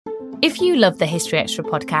If you love the History Extra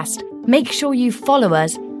podcast, make sure you follow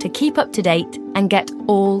us to keep up to date and get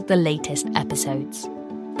all the latest episodes.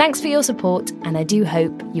 Thanks for your support, and I do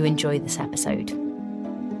hope you enjoy this episode.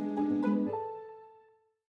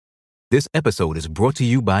 This episode is brought to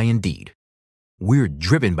you by Indeed. We're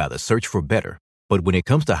driven by the search for better, but when it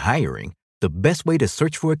comes to hiring, the best way to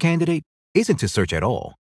search for a candidate isn't to search at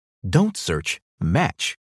all. Don't search,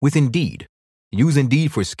 match with Indeed. Use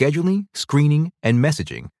Indeed for scheduling, screening, and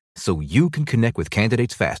messaging so you can connect with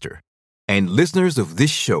candidates faster. And listeners of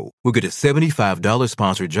this show will get a $75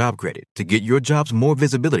 sponsored job credit to get your jobs more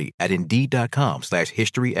visibility at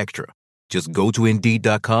Indeed.com/HistoryExtra. Just go to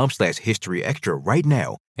Indeed.com/HistoryExtra right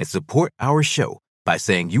now and support our show by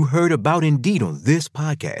saying you heard about Indeed on this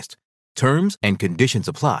podcast. Terms and conditions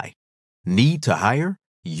apply. Need to hire?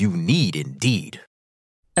 You need Indeed.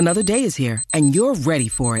 Another day is here, and you're ready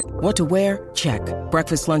for it. What to wear? Check.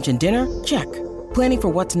 Breakfast, lunch, and dinner? Check. Planning for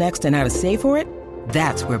what's next and how to save for it?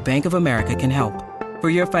 That's where Bank of America can help. For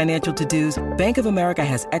your financial to-dos, Bank of America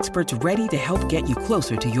has experts ready to help get you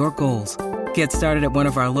closer to your goals. Get started at one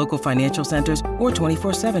of our local financial centers or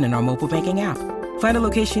 24/7 in our mobile banking app. Find a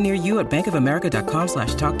location near you at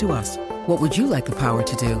bankofamerica.com/talktous. What would you like the power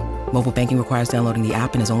to do? Mobile banking requires downloading the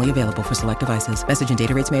app and is only available for select devices. Message and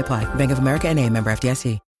data rates may apply. Bank of America N.A., member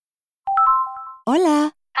FDIC.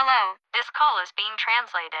 Hola. Hello, this call is being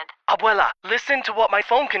translated. Abuela, listen to what my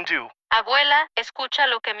phone can do. Abuela, escucha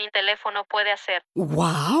lo que mi teléfono puede hacer.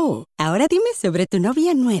 Wow. Ahora dime sobre tu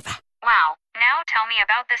novia nueva. Wow, now tell me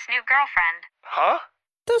about this new girlfriend. Huh?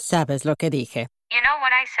 Tú sabes lo que dije. You know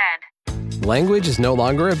what I said. Language is no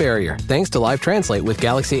longer a barrier thanks to Live Translate with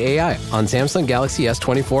Galaxy AI on Samsung Galaxy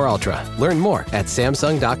S24 Ultra. Learn more at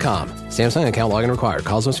Samsung.com. Samsung account login required.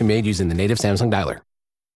 Calls must be made using the native Samsung dialer.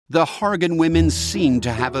 The Hargan women seemed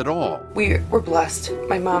to have it all. We were blessed.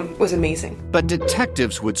 My mom was amazing. But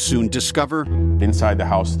detectives would soon discover inside the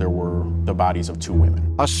house there were the bodies of two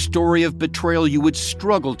women. A story of betrayal you would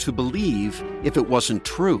struggle to believe if it wasn't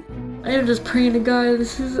true. I am just praying to God,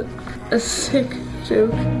 this is a sick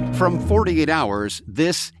joke. From 48 Hours,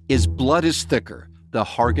 this is Blood is Thicker, the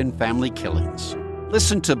Hargan Family Killings.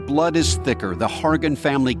 Listen to Blood is Thicker, the Hargan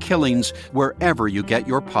Family Killings, wherever you get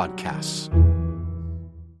your podcasts.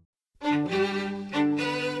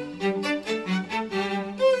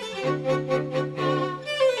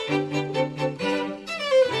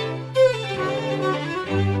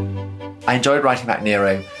 I enjoyed writing about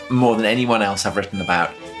Nero more than anyone else I've written about.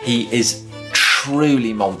 He is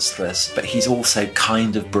truly monstrous, but he's also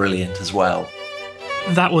kind of brilliant as well.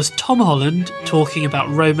 That was Tom Holland talking about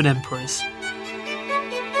Roman emperors.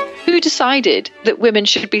 Who decided that women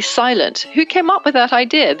should be silent? Who came up with that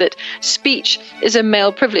idea that speech is a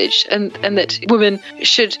male privilege and that women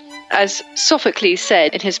should, as Sophocles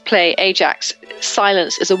said in his play Ajax,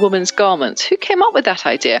 silence is a woman's garment? Who came up with that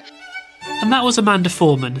idea? And that was Amanda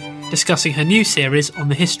Foreman discussing her new series on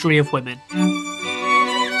the history of women.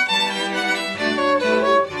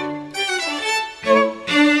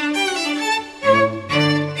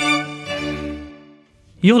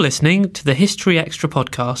 You're listening to the History Extra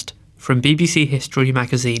podcast from BBC History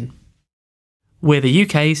Magazine. We're the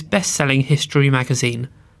UK's best-selling history magazine,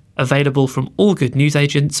 available from all good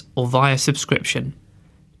newsagents or via subscription.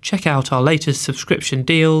 Check out our latest subscription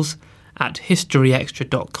deals at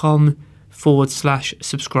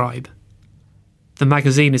historyextra.com/subscribe. The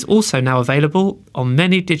magazine is also now available on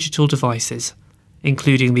many digital devices,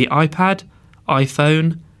 including the iPad,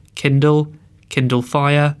 iPhone, Kindle, Kindle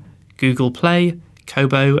Fire, Google Play,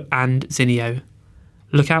 Kobo and Zinio.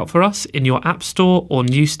 Look out for us in your App Store or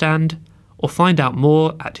newsstand, or find out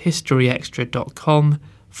more at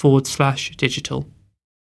historyextra.com/digital.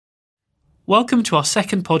 Welcome to our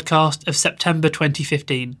second podcast of September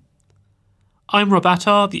 2015. I'm Rob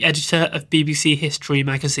Attar, the editor of BBC History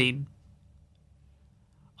Magazine.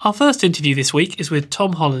 Our first interview this week is with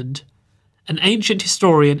Tom Holland, an ancient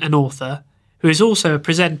historian and author who is also a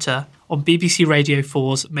presenter on BBC Radio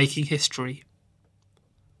 4's Making History.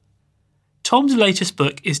 Tom's latest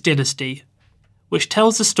book is Dynasty, which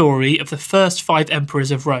tells the story of the first 5 emperors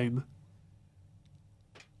of Rome.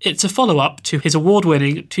 It's a follow-up to his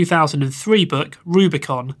award-winning 2003 book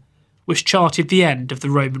Rubicon, which charted the end of the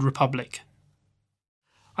Roman Republic.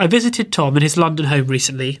 I visited Tom in his London home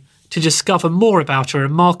recently to discover more about a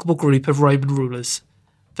remarkable group of Roman rulers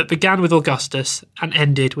that began with Augustus and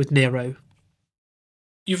ended with Nero.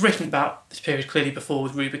 You've written about this period clearly before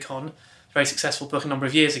with Rubicon, a very successful book a number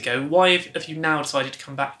of years ago. Why have you now decided to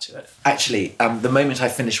come back to it? Actually, the moment I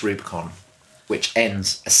finished Rubicon, which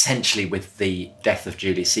ends essentially with the death of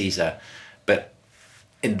Julius Caesar, but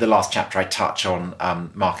in the last chapter, I touch on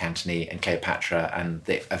Mark Antony and Cleopatra and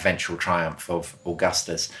the eventual triumph of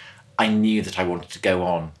Augustus. I knew that I wanted to go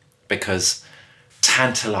on because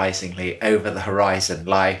tantalizingly over the horizon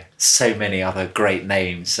lie so many other great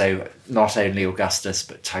names. So not only Augustus,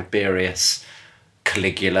 but Tiberius,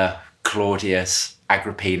 Caligula, Claudius,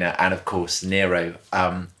 Agrippina, and of course Nero.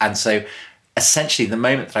 And so essentially the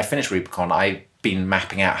moment that I finished Rubicon, I've been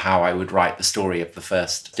mapping out how I would write the story of the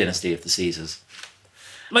first dynasty of the Caesars.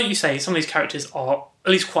 Like you say, some of these characters are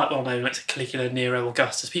at least quite well known, like Caligula, Nero,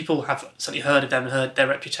 Augustus. People have certainly heard of them and heard their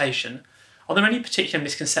reputation. Are there any particular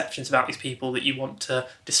misconceptions about these people that you want to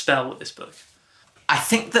dispel with this book? I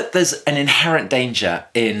think that there's an inherent danger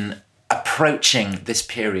in approaching this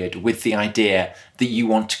period with the idea that you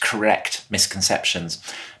want to correct misconceptions.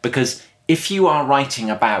 Because if you are writing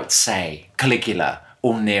about, say, Caligula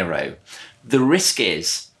or Nero, the risk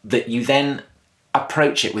is that you then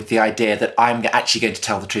approach it with the idea that I'm actually going to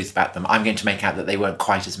tell the truth about them. I'm going to make out that they weren't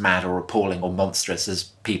quite as mad or appalling or monstrous as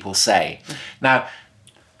people say. Now,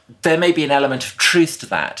 there may be an element of truth to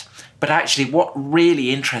that, but actually what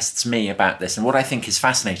really interests me about this and what I think is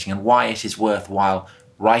fascinating and why it is worthwhile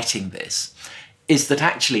writing this is that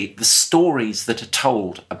actually the stories that are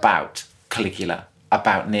told about Caligula,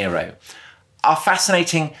 about Nero, are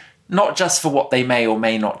fascinating not just for what they may or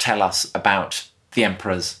may not tell us about the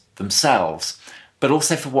emperors themselves, but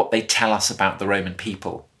also for what they tell us about the Roman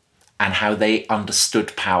people and how they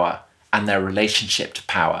understood power and their relationship to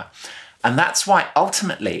power. And that's why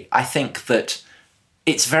ultimately I think that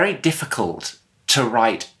it's very difficult to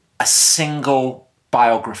write a single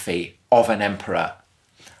biography of an emperor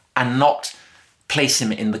and not place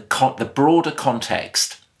him in the broader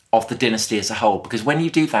context of the dynasty as a whole. Because when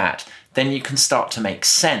you do that, then you can start to make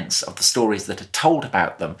sense of the stories that are told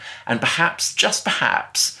about them and perhaps, just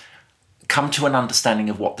perhaps, come to an understanding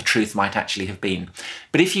of what the truth might actually have been.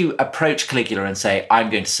 But if you approach Caligula and say, I'm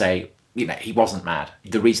going to say, he wasn't mad.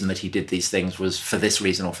 The reason that he did these things was for this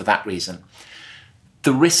reason or for that reason.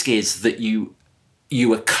 The risk is that you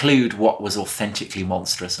occlude what was authentically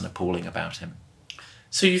monstrous and appalling about him.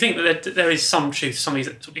 So you think that there is some truth, some of these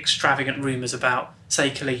sort of extravagant rumours about, say,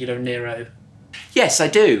 Caligula and Nero? Yes, I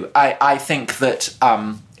do. I think that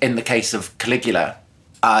in the case of Caligula,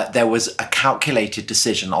 there was a calculated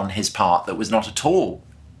decision on his part that was not at all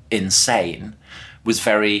insane, was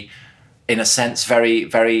very, in a sense, very,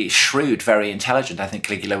 very shrewd, very intelligent. I think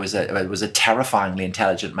Caligula was a terrifyingly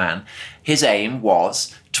intelligent man. His aim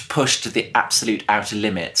was to push to the absolute outer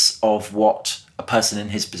limits of what a person in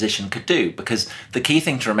his position could do. Because the key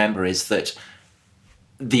thing to remember is that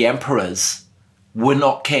the emperors were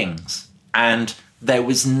not kings, and there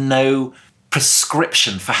was no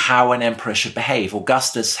prescription for how an emperor should behave.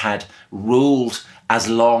 Augustus had ruled as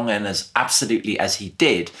long and as absolutely as he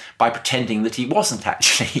did by pretending that he wasn't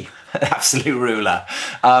actually an absolute ruler.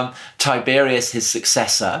 Tiberius, his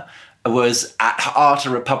successor, was at heart a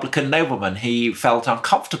Republican nobleman. He felt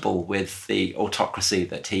uncomfortable with the autocracy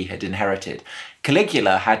that he had inherited.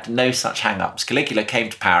 Caligula had no such hang-ups. Caligula came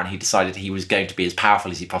to power and he decided he was going to be as powerful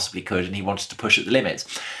as he possibly could, and he wanted to push at the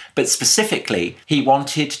limits. But specifically, he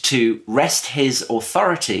wanted to rest his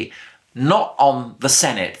authority not on the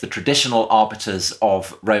Senate, the traditional arbiters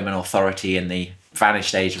of Roman authority in the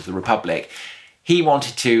vanished age of the Republic. He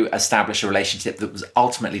wanted to establish a relationship that was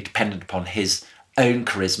ultimately dependent upon his own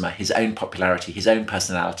charisma, his own popularity, his own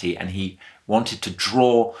personality, and he wanted to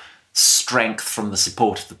draw strength from the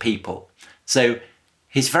support of the people. So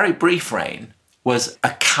his very brief reign was a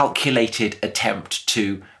calculated attempt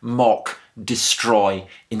to mock, destroy,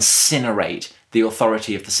 incinerate the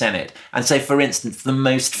authority of the Senate. And so, for instance, the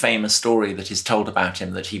most famous story that is told about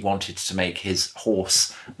him, that he wanted to make his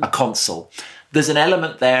horse a consul, there's an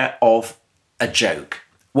element there of a joke.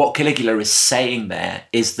 What Caligula is saying there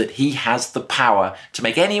is that he has the power to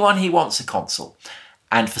make anyone he wants a consul.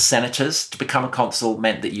 And for senators to become a consul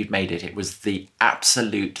meant that you'd made it. It was the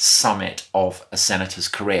absolute summit of a senator's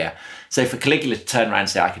career. So for Caligula to turn around and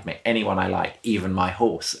say, I could make anyone I like, even my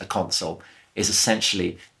horse, a consul, is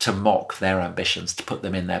essentially to mock their ambitions, to put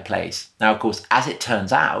them in their place. Now, of course, as it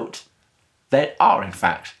turns out, there are, in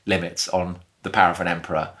fact, limits on the power of an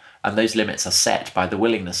emperor. And those limits are set by the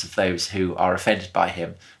willingness of those who are offended by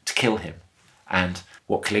him to kill him. And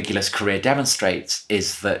what Caligula's career demonstrates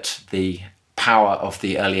is that the power of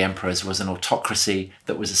the early emperors was an autocracy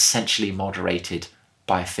that was essentially moderated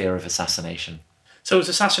by fear of assassination. So its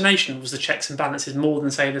assassination was the checks and balances more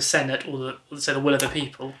than, say, the Senate or the will of the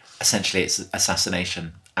people? Essentially, it's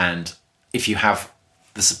assassination. And if you have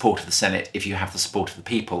the support of the Senate, if you have the support of the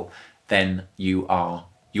people, then you are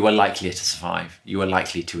likelier to survive. You are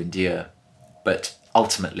likely to endure. But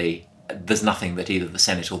ultimately, there's nothing that either the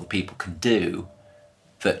Senate or the people can do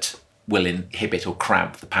that will inhibit or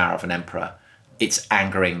cramp the power of an emperor. It's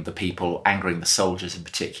angering the people, angering the soldiers in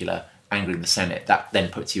particular, angering the Senate. That then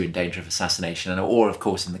puts you in danger of assassination. Or, of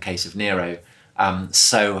course, in the case of Nero,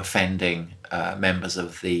 so offending members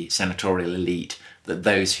of the senatorial elite that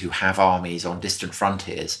those who have armies on distant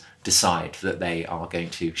frontiers decide that they are going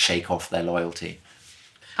to shake off their loyalty.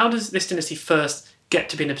 How does this dynasty first get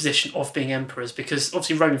to be in a position of being emperors? Because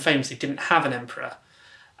obviously Rome famously didn't have an emperor.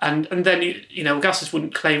 And then, Augustus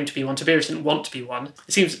wouldn't claim to be one. Tiberius didn't want to be one.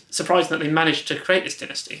 It seems surprising that they managed to create this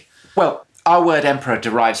dynasty. Well, our word emperor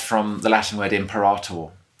derives from the Latin word imperator.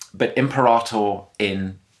 But imperator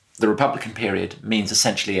in the Republican period means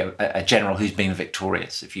essentially a general who's been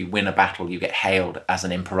victorious. If you win a battle, you get hailed as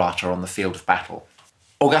an imperator on the field of battle.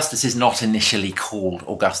 Augustus is not initially called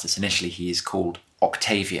Augustus. Initially, he is called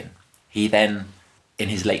Octavian. He then, in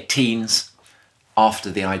his late teens,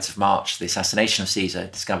 after the Ides of March, the assassination of Caesar,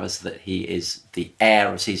 discovers that he is the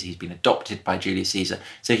heir of Caesar. He's been adopted by Julius Caesar.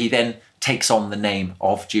 So he then takes on the name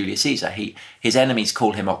of Julius Caesar. His enemies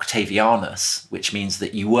call him Octavianus, which means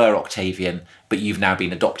that you were Octavian, but you've now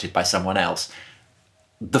been adopted by someone else.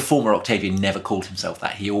 The former Octavian never called himself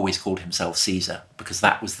that. He always called himself Caesar, because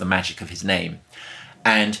that was the magic of his name.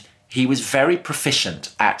 And he was very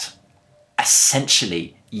proficient at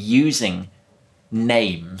essentially using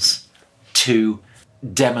names to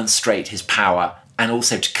demonstrate his power and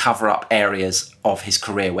also to cover up areas of his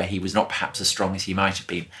career where he was not perhaps as strong as he might have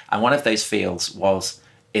been. And one of those fields was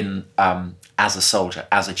in as a soldier,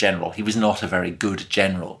 as a general. He was not a very good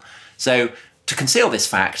general. So to conceal this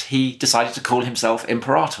fact, he decided to call himself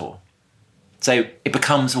Imperator. So it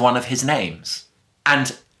becomes one of his names.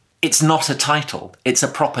 And it's not a title, it's a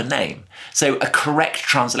proper name. So a correct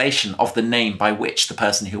translation of the name by which the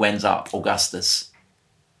person who ends up Augustus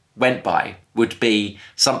went by would be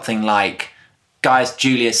something like Gaius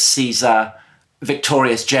Julius Caesar,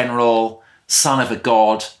 victorious general, son of a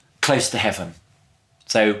god, close to heaven.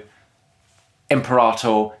 So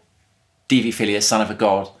Imperator, Divi Filius, son of a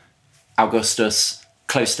god, Augustus,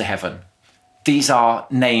 close to heaven. These are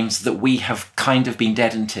names that we have kind of been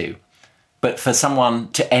deadened to. But for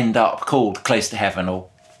someone to end up called close to heaven or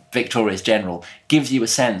victorious general gives you a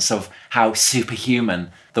sense of how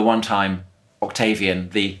superhuman the one-time Octavian,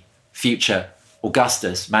 the future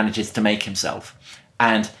Augustus, manages to make himself.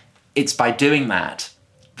 And it's by doing that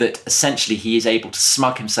that essentially he is able to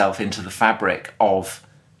smug himself into the fabric of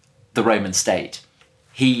the Roman state.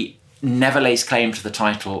 He never lays claim to the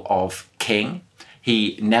title of king.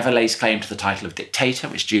 He never lays claim to the title of dictator,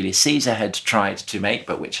 which Julius Caesar had tried to make,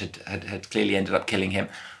 but which had clearly ended up killing him.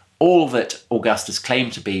 All that Augustus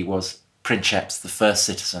claimed to be was princeps, the first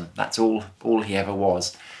citizen. That's all he ever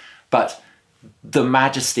was. But the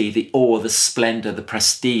majesty, the awe, the splendour, the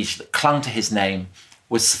prestige that clung to his name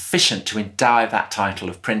was sufficient to endow that title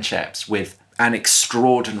of princeps with an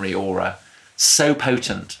extraordinary aura, so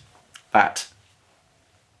potent that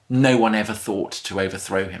no one ever thought to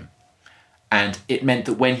overthrow him. And it meant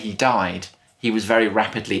that when he died, he was very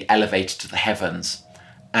rapidly elevated to the heavens.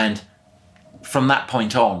 And from that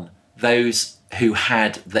point on, those who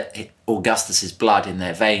had Augustus's blood in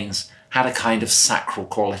their veins had a kind of sacral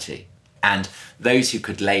quality. And those who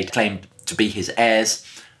could lay claim to be his heirs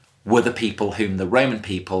were the people whom the Roman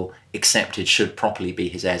people accepted should properly be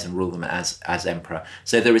his heirs and rule them as emperor.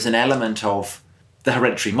 So there is an element of the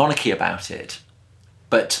hereditary monarchy about it.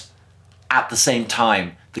 But at the same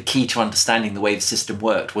time, the key to understanding the way the system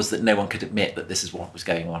worked was that no one could admit that this is what was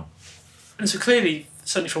going on. And so clearly,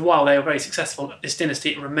 certainly for a while, they were very successful at this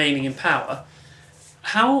dynasty at remaining in power.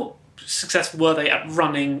 How successful were they at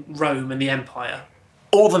running Rome and the empire?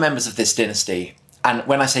 All the members of this dynasty, and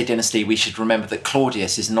when I say dynasty, we should remember that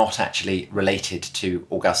Claudius is not actually related to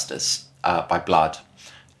Augustus by blood.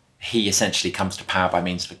 He essentially comes to power by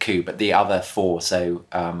means of a coup, but the other four, so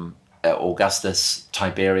Augustus,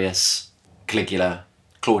 Tiberius, Caligula,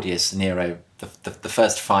 Claudius, Nero, the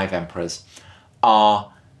first five emperors,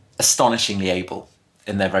 are astonishingly able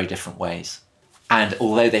in their very different ways. And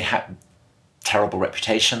although they had terrible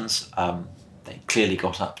reputations, they clearly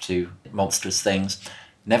got up to monstrous things,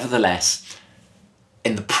 nevertheless,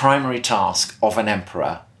 in the primary task of an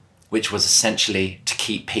emperor, which was essentially to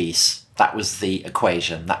keep peace, that was the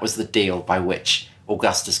equation, that was the deal by which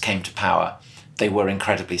Augustus came to power, they were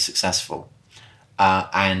incredibly successful.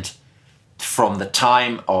 And from the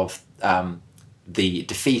time of the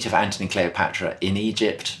defeat of Antony and Cleopatra in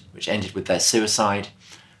Egypt, which ended with their suicide,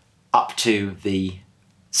 up to the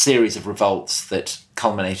series of revolts that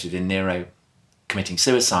culminated in Nero committing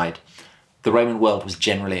suicide, the Roman world was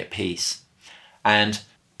generally at peace. And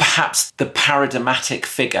perhaps the paradigmatic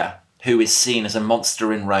figure who is seen as a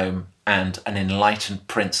monster in Rome and an enlightened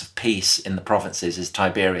prince of peace in the provinces, is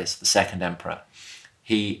Tiberius, the second emperor.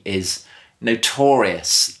 He is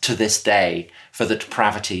notorious to this day for the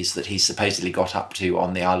depravities that he supposedly got up to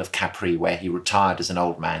on the Isle of Capri, where he retired as an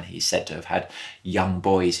old man. He's said to have had young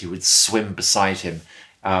boys who would swim beside him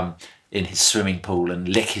in his swimming pool and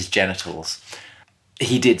lick his genitals.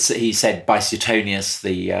 He said by Suetonius,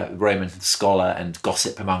 the Roman scholar and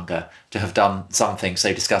gossip monger, to have done something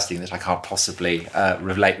so disgusting that I can't possibly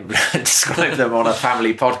describe them on a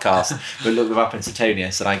family podcast. But look them up in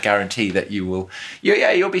Suetonius, and I guarantee that you'll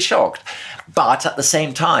be shocked. But at the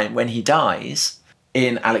same time, when he dies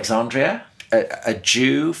in Alexandria, a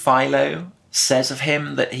Jew, Philo, says of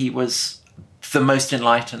him that he was the most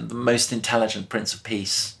enlightened, the most intelligent Prince of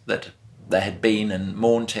Peace that there had been, and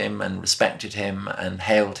mourned him and respected him and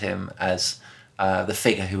hailed him as the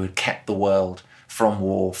figure who had kept the world from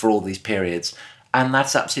war for all these periods. And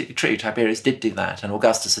that's absolutely true. Tiberius did do that, and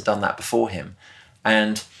Augustus had done that before him.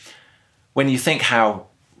 And when you think how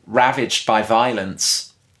ravaged by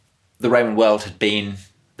violence the Roman world had been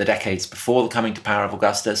the decades before the coming to power of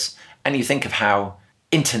Augustus, and you think of how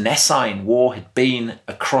internecine war had been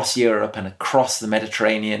across Europe and across the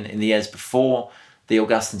Mediterranean in the years before the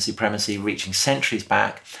Augustan supremacy, reaching centuries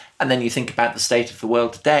back, and then you think about the state of the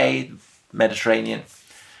world today, Mediterranean,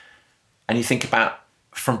 and you think about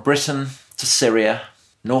from Britain to Syria,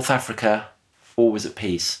 North Africa, all was at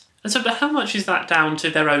peace. And so, but how much is that down to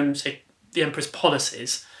their own, say, the emperor's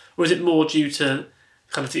policies, or is it more due to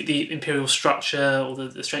kind of the imperial structure or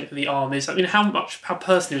the strength of the armies? I mean, how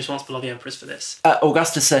personally responsible are the emperors for this?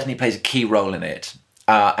 Augustus certainly plays a key role in it.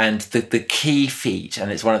 And the key feat,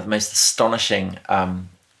 and it's one of the most astonishing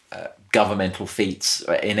governmental feats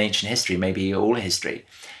in ancient history, maybe all history,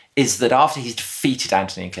 is that after he's defeated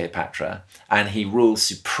Antony and Cleopatra and he rules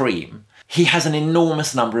supreme, he has an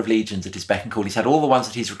enormous number of legions at his beck and call. He's had all the ones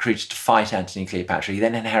that he's recruited to fight Antony and Cleopatra. He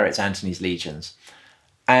then inherits Antony's legions.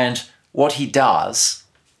 And what he does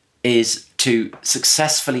is to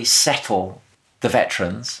successfully settle the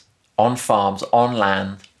veterans on farms, on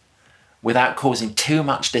land, without causing too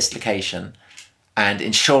much dislocation, and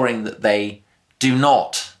ensuring that they do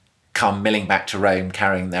not come milling back to Rome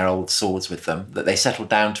carrying their old swords with them, that they settle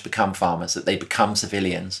down to become farmers, that they become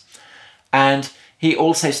civilians. And he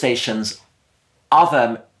also stations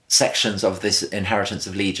other sections of this inheritance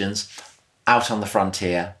of legions out on the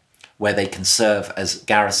frontier, where they can serve as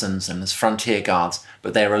garrisons and as frontier guards,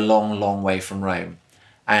 but they're a long, long way from Rome.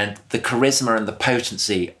 And the charisma and the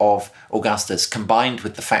potency of Augustus, combined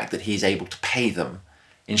with the fact that he's able to pay them,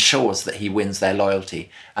 ensures that he wins their loyalty.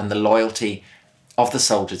 And the loyalty of the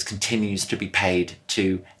soldiers continues to be paid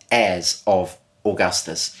to heirs of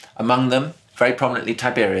Augustus. Among them, very prominently,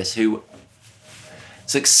 Tiberius, who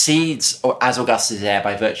succeeds as Augustus' heir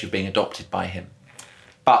by virtue of being adopted by him.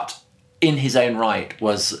 But in his own right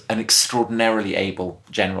was an extraordinarily able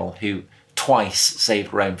general who twice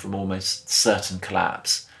saved Rome from almost certain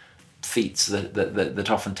collapse, feats that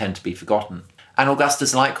often tend to be forgotten. And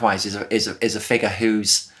Augustus likewise is a figure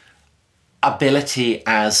whose ability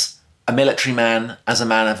as a military man, as a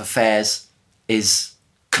man of affairs, is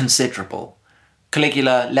considerable.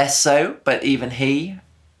 Caligula less so, but even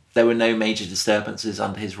there were no major disturbances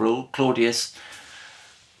under his rule. Claudius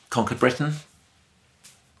conquered Britain,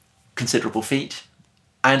 considerable feat.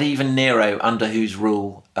 And even Nero, under whose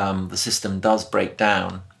rule the system does break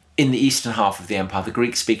down, in the eastern half of the empire, the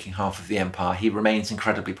Greek-speaking half of the empire, he remains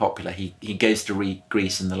incredibly popular. He goes to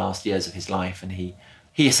Greece in the last years of his life, and he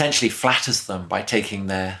essentially flatters them by taking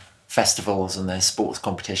their festivals and their sports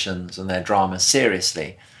competitions and their dramas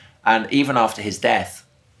seriously. And even after his death,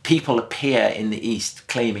 people appear in the East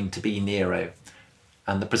claiming to be Nero.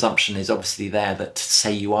 And the presumption is obviously there that to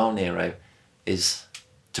say you are Nero is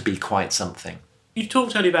to be quite something. You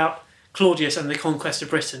talked earlier about Claudius and the conquest of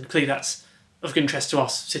Britain. Clearly that's of interest to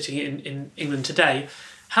us sitting in England today.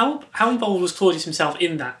 How involved was Claudius himself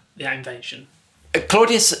in that invasion?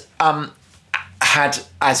 Claudius had,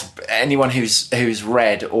 as anyone who's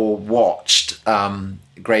read or watched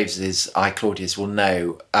Graves's I, Claudius will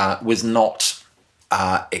know, was not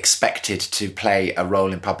expected to play a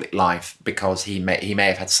role in public life because he may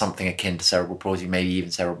have had something akin to cerebral palsy, maybe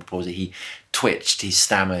even cerebral palsy. He twitched, he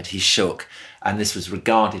stammered, he shook, and this was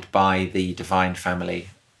regarded by the divine family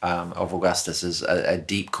of Augustus as a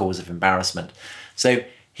deep cause of embarrassment. So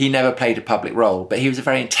he never played a public role, but he was a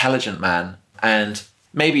very intelligent man, and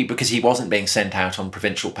maybe because he wasn't being sent out on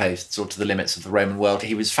provincial posts or to the limits of the Roman world,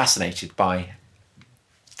 he was fascinated by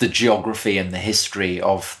the geography and the history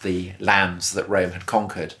of the lands that Rome had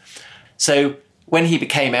conquered. So when he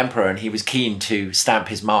became emperor and he was keen to stamp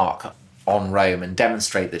his mark on Rome and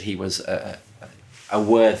demonstrate that he was a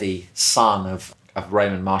worthy son of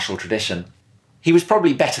Roman martial tradition, he was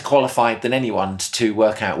probably better qualified than anyone to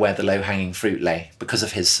work out where the low-hanging fruit lay because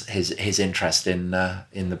of his interest in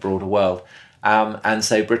the broader world. And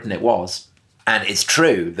so Britain it was. And it's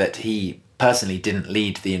true that he personally didn't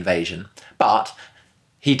lead the invasion, but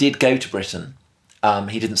he did go to Britain.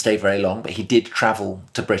 He didn't stay very long, but he did travel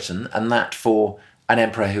to Britain, and that for an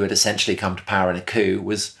emperor who had essentially come to power in a coup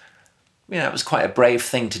was, it was quite a brave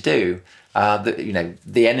thing to do.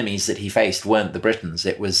 The enemies that he faced weren't the Britons;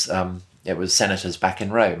 it was senators back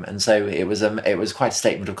in Rome, and so it was quite a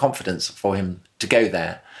statement of confidence for him to go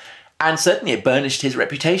there. And certainly it burnished his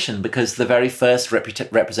reputation, because the very first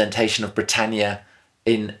representation of Britannia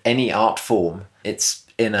in any art form, it's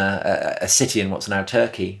in a city in what's now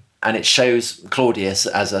Turkey, and it shows Claudius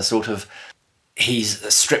as a sort of,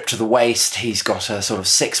 he's stripped to the waist, he's got a sort of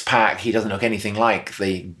six-pack, he doesn't look anything like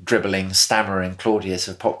the dribbling, stammering Claudius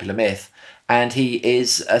of popular myth, and he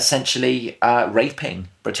is essentially raping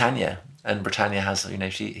Britannia, and Britannia has,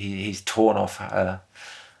 he's torn off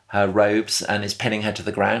her robes and is pinning her to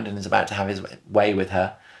the ground and is about to have his way with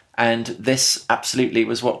her. And this absolutely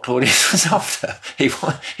was what Claudius was after.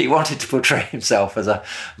 He wanted to portray himself as a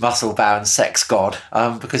muscle-bound sex god,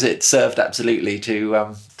 because it served absolutely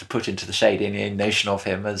to put into the shade any notion of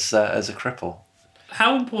him as a cripple.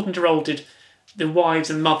 How important a role did the wives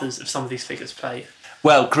and mothers of some of these figures play?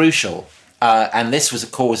 Well, crucial. And this was a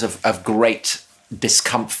cause of great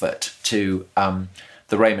discomfort to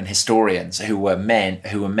the Roman historians, who were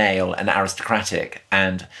male and aristocratic,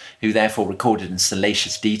 and who therefore recorded in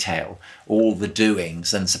salacious detail all the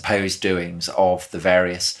doings and supposed doings of the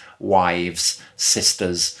various wives,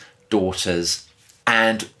 sisters, daughters.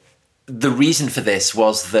 And the reason for this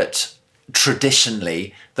was that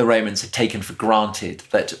traditionally the Romans had taken for granted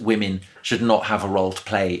that women should not have a role to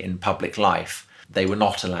play in public life. They were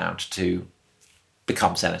not allowed to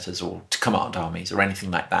become senators or to command armies or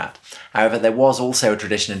anything like that. However, there was also a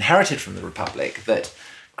tradition inherited from the Republic that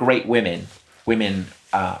great women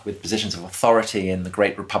with positions of authority in the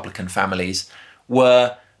great Republican families,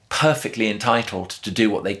 were perfectly entitled to do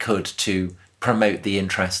what they could to promote the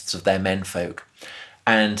interests of their menfolk.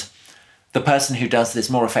 And the person who does this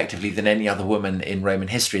more effectively than any other woman in Roman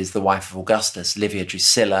history is the wife of Augustus, Livia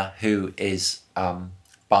Drusilla, who is,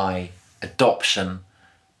 by adoption,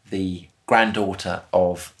 the granddaughter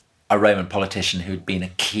of a Roman politician who'd been a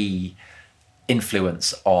key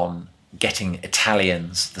influence on getting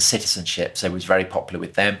Italians the citizenship, so was very popular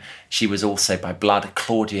with them. She was also by blood a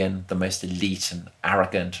Claudian, the most elite and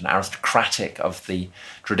arrogant and aristocratic of the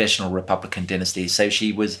traditional Republican dynasties, so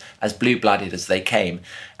she was as blue-blooded as they came,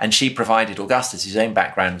 and she provided Augustus, whose own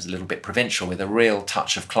background was a little bit provincial, with a real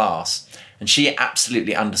touch of class. And she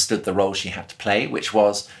absolutely understood the role she had to play, which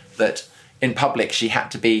was that in public she had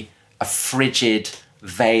to be a frigid,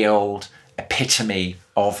 veiled epitome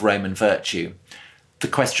of Roman virtue. The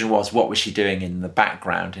question was, what was she doing in the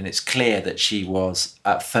background? And it's clear that she was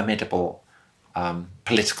a formidable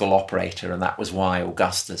political operator, and that was why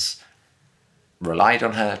Augustus relied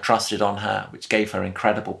on her, trusted on her, which gave her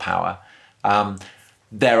incredible power.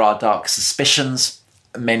 There are dark suspicions,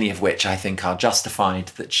 many of which I think are justified,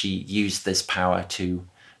 that she used this power to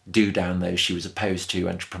do down those she was opposed to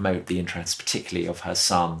and to promote the interests particularly of her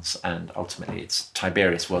sons, and ultimately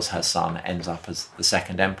Tiberius was her son, ends up as the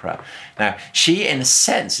second emperor. Now, she in a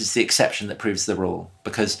sense is the exception that proves the rule,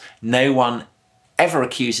 because no one ever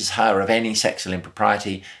accuses her of any sexual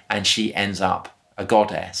impropriety and she ends up a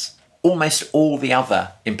goddess. Almost all the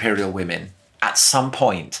other imperial women at some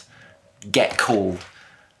point get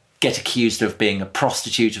accused of being a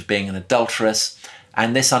prostitute, of being an adulteress.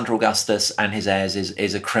 And this, under Augustus and his heirs,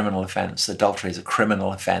 is a criminal offence. Adultery is a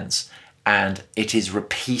criminal offence, and it is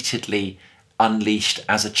repeatedly unleashed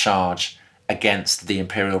as a charge against the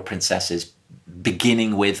imperial princesses,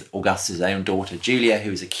 beginning with Augustus' own daughter, Julia,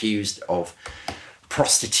 who is accused of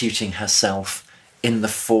prostituting herself in the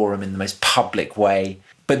forum in the most public way.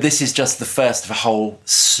 But this is just the first of a whole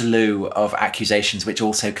slew of accusations which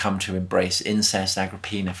also come to embrace incest.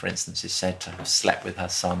 Agrippina, for instance, is said to have slept with her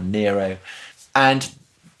son Nero. And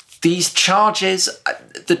these charges,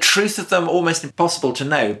 the truth of them, almost impossible to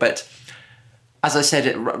know. But as I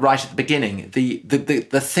said right at the beginning,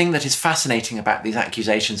 the thing that is fascinating about these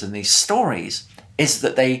accusations and these stories is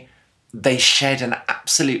that they shed an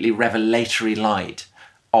absolutely revelatory light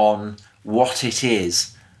on what it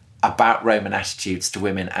is about Roman attitudes to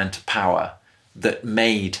women and to power that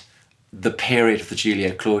made the period of the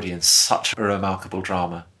Julio-Claudians such a remarkable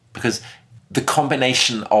drama. Because the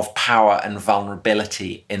combination of power and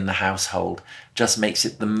vulnerability in the household just makes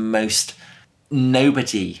it the most...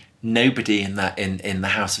 Nobody nobody in the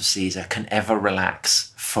House of Caesar can ever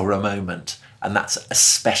relax for a moment, and that's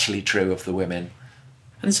especially true of the women.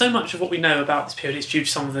 And so much of what we know about this period is due to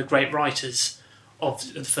some of the great writers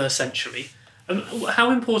of the first century.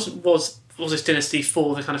 How important was this dynasty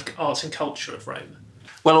for the kind of arts and culture of Rome?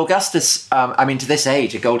 Well, Augustus, to this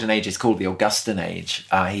age, a golden age is called the Augustan age.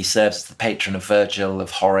 He serves as the patron of Virgil,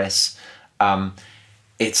 of Horace.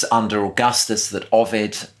 It's under Augustus that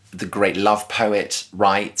Ovid, the great love poet,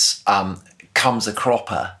 writes, comes a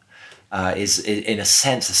cropper, is in a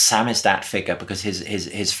sense a samizdat figure, because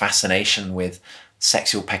his fascination with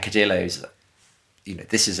sexual peccadillos,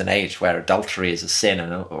 this is an age where adultery is a sin,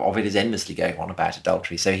 and Ovid is endlessly going on about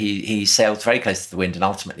adultery. So he sails very close to the wind and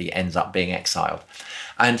ultimately ends up being exiled.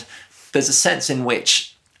 And there's a sense in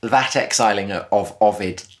which that exiling of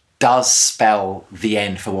Ovid does spell the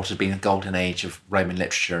end for what had been a golden age of Roman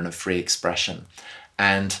literature and of free expression.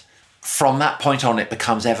 And from that point on, it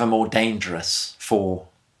becomes ever more dangerous for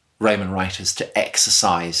Roman writers to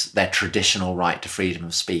exercise their traditional right to freedom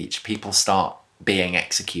of speech. People start being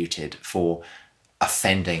executed for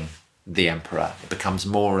offending the emperor. It becomes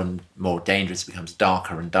more and more dangerous, it becomes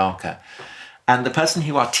darker and darker. And the person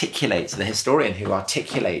who articulates, the historian who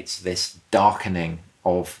articulates this darkening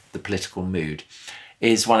of the political mood,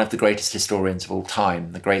 is one of the greatest historians of all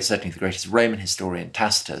time, certainly the greatest Roman historian,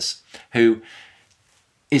 Tacitus, who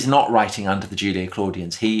is not writing under the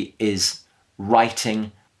Julio-Claudians. He is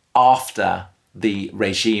writing after the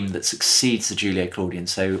regime that succeeds the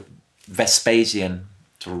Julio-Claudians. So Vespasian,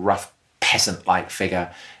 sort of rough peasant-like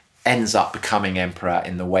figure, ends up becoming emperor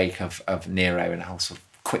in the wake of Nero and a whole sort of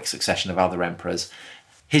quick succession of other emperors.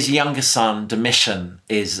 His younger son, Domitian,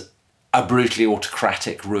 is a brutally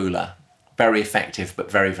autocratic ruler, very effective but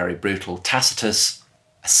very, very brutal. Tacitus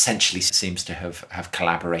essentially seems to have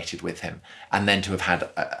collaborated with him and then to have had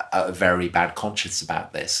a very bad conscience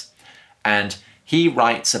about this. And he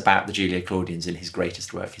writes about the Julio-Claudians in his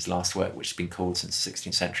greatest work, his last work, which has been called since the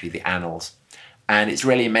 16th century, the Annals. And it's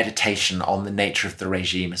really a meditation on the nature of the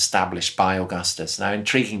regime established by Augustus. Now,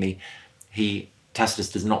 intriguingly,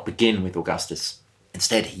 Tacitus does not begin with Augustus.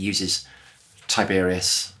 Instead, he uses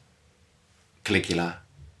Tiberius, Caligula,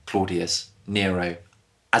 Claudius, Nero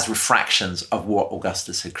as refractions of what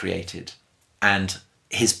Augustus had created. And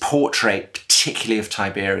his portrait, particularly of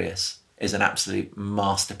Tiberius, is an absolute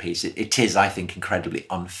masterpiece. It is, I think, incredibly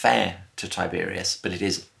unfair to Tiberius, but it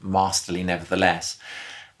is masterly nevertheless.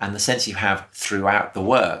 And the sense you have throughout the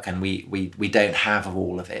work, and we don't have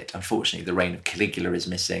all of it. Unfortunately, the reign of Caligula is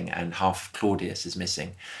missing and half of Claudius is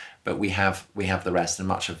missing, but we have the rest and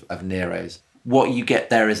much of Nero's. What you get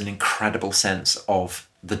there is an incredible sense of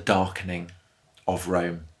the darkening of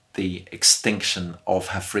Rome, the extinction of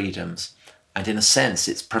her freedoms. And in a sense,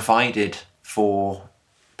 it's provided for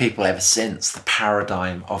people ever since the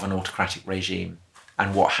paradigm of an autocratic regime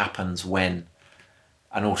and what happens when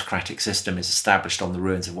an autocratic system is established on the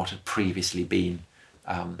ruins of what had previously been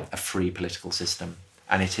a free political system.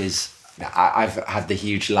 And it is, I've had the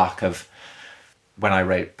huge luck of, when I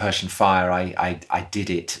wrote Persian Fire, I did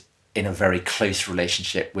it in a very close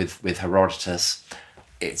relationship with Herodotus.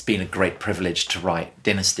 It's been a great privilege to write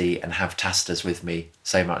Dynasty and have Tacitus with me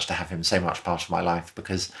so much, to have him so much part of my life,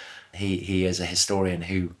 because he is a historian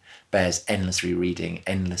who bears endless rereading,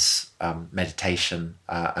 endless meditation,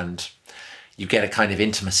 and you get a kind of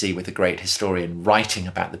intimacy with a great historian writing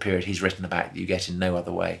about the period he's written about that you get in no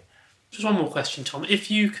other way. Just one more question, Tom.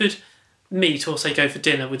 If you could meet or, say, go for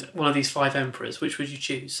dinner with one of these 5 emperors, which would you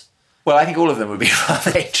choose? Well, I think all of them would be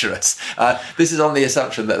rather dangerous. This is on the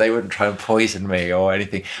assumption that they wouldn't try and poison me or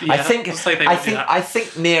anything. Yeah, I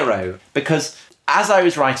think Nero, because as I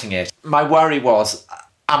was writing it, my worry was,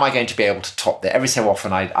 am I going to be able to top that? Every so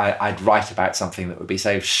often I'd write about something that would be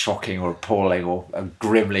so shocking or appalling or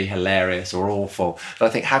grimly hilarious or awful that I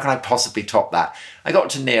think, how can I possibly top that? I got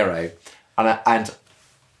to Nero and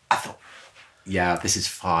I thought, yeah, this is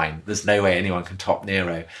fine. There's no way anyone can top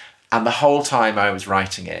Nero. And the whole time I was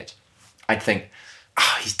writing it, I'd think,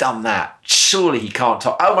 oh, he's done that. Surely he can't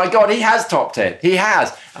top. Oh my God, he has topped it. He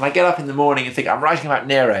has. And I get up in the morning and think, I'm writing about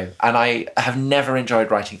Nero. And I have never enjoyed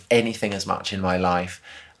writing anything as much in my life.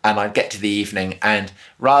 And I'd get to the evening, and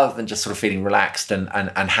rather than just sort of feeling relaxed and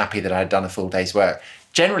happy that I had done a full day's work,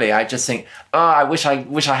 generally I just think, I wish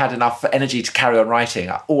I had enough energy to carry on writing.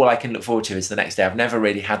 All I can look forward to is the next day. I've never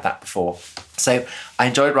really had that before. So I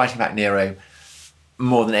enjoyed writing about Nero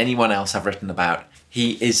more than anyone else I've written about.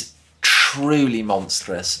 He is truly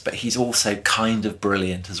monstrous, but he's also kind of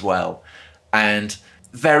brilliant as well. And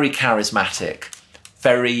very charismatic,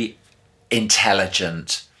 very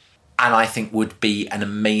intelligent, and I think would be an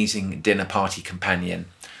amazing dinner party companion,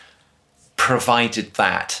 provided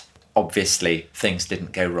that obviously things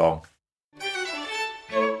didn't go wrong.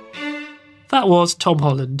 That was Tom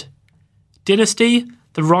Holland. Dynasty,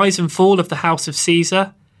 The Rise and Fall of the House of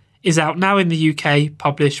Caesar, is out now in the UK,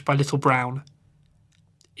 published by Little Brown.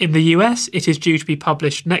 In the US, it is due to be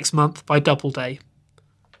published next month by Doubleday.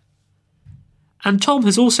 And Tom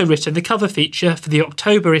has also written the cover feature for the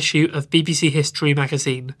October issue of BBC History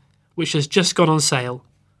magazine, which has just gone on sale.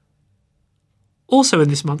 Also in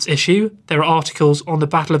this month's issue, there are articles on the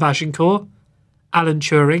Battle of Agincourt, Alan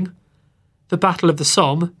Turing, the Battle of the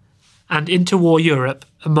Somme, and interwar Europe,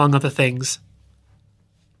 among other things.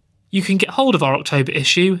 You can get hold of our October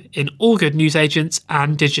issue in all good newsagents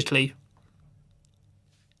and digitally.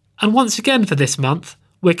 And once again for this month,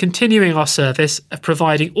 we're continuing our service of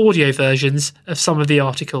providing audio versions of some of the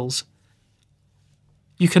articles.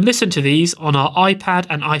 You can listen to these on our iPad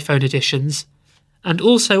and iPhone editions, and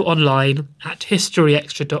also online at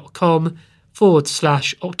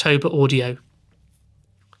historyextra.com/October audio.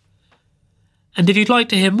 And if you'd like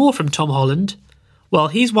to hear more from Tom Holland, well,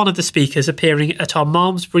 he's one of the speakers appearing at our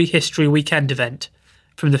Malmesbury History Weekend event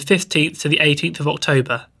from the 15th to the 18th of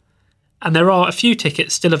October, and there are a few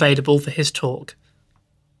tickets still available for his talk.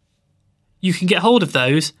 You can get hold of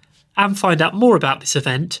those and find out more about this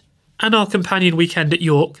event and our companion weekend at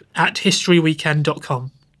York at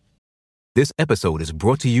historyweekend.com. This episode is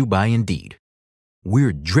brought to you by Indeed.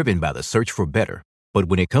 We're driven by the search for better, but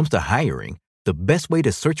when it comes to hiring, the best way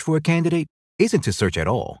to search for a candidate isn't to search at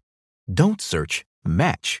all. Don't search,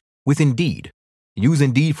 match with Indeed. Use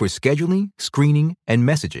Indeed for scheduling, screening, and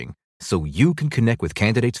messaging so you can connect with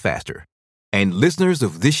candidates faster. And listeners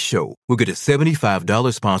of this show will get a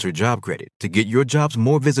 $75 sponsored job credit to get your jobs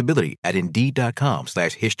more visibility at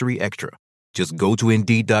Indeed.com/History Extra. Just go to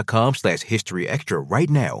Indeed.com/History Extra right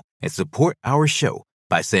now and support our show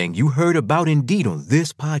by saying you heard about Indeed on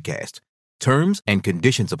this podcast. Terms and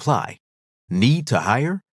conditions apply. Need to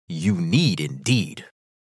hire? You need Indeed.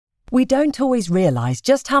 We don't always realise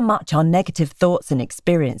just how much our negative thoughts and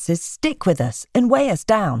experiences stick with us and weigh us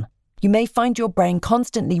down. You may find your brain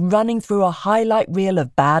constantly running through a highlight reel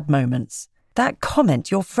of bad moments. That comment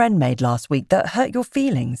your friend made last week that hurt your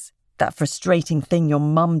feelings. That frustrating thing your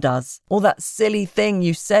mum does. Or that silly thing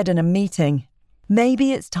you said in a meeting.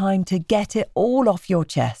 Maybe it's time to get it all off your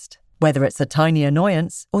chest. Whether it's a tiny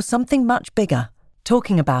annoyance or something much bigger,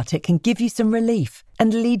 talking about it can give you some relief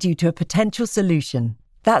and lead you to a potential solution.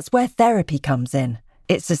 That's where therapy comes in.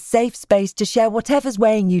 It's a safe space to share whatever's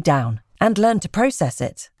weighing you down and learn to process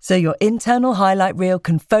it, so your internal highlight reel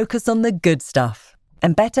can focus on the good stuff.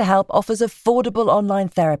 And BetterHelp offers affordable online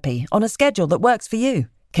therapy on a schedule that works for you.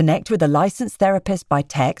 Connect with a licensed therapist by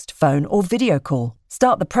text, phone, or video call.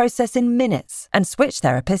 Start the process in minutes and switch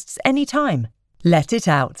therapists anytime. Let it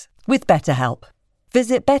out with BetterHelp.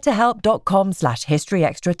 Visit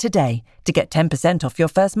betterhelp.com/historyextra today to get 10% off your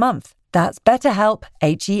first month. That's BetterHelp,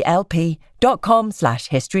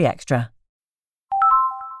 HELP.com/historyextra.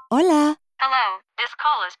 Hola. Hello, this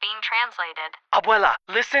call is being translated. Abuela,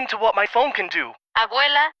 listen to what my phone can do.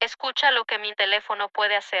 Abuela, escucha lo que mi teléfono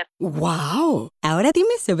puede hacer. ¡Wow! Ahora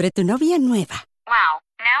dime sobre tu novia nueva. Wow,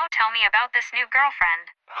 now tell me about this new girlfriend.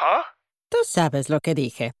 Huh? Tú sabes lo que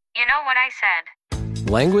dije. You know what I said.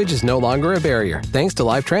 Language is no longer a barrier thanks to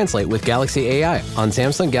Live Translate with Galaxy AI on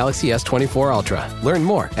Samsung Galaxy S24 Ultra. Learn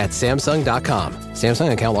more at Samsung.com.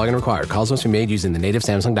 Samsung account login required. Calls must be made using the native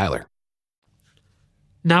Samsung dialer.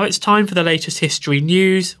 Now it's time for the latest history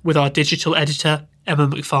news with our digital editor, Emma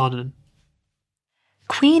McFarnon.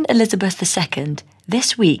 Queen Elizabeth II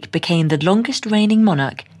this week became the longest reigning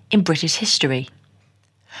monarch in British history.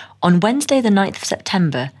 On Wednesday the 9th of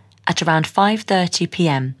September, at around 5:30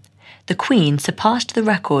 p.m, the Queen surpassed the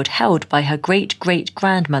record held by her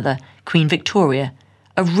great-great-grandmother, Queen Victoria,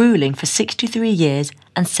 of ruling for 63 years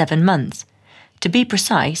and 7 months. To be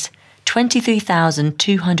precise,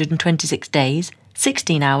 23,226 days,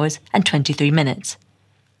 16 hours and 23 minutes.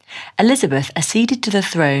 Elizabeth acceded to the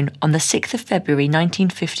throne on the 6th of February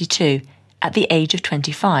 1952 at the age of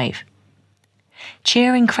 25.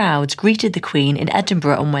 Cheering crowds greeted the Queen in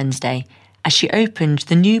Edinburgh on Wednesday as she opened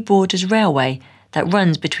the New Borders Railway that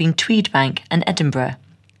runs between Tweedbank and Edinburgh.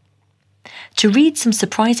 To read some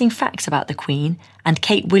surprising facts about the Queen and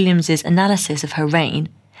Kate Williams's analysis of her reign,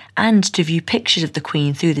 and to view pictures of the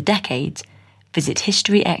Queen through the decades, visit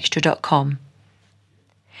historyextra.com.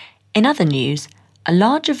 In other news, a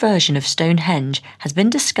larger version of Stonehenge has been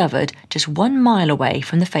discovered just 1 mile away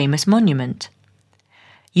from the famous monument.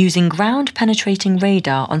 Using ground-penetrating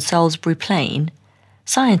radar on Salisbury Plain,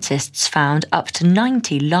 scientists found up to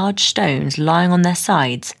 90 large stones lying on their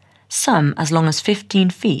sides, some as long as 15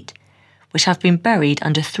 feet, which have been buried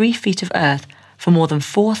under 3 feet of earth for more than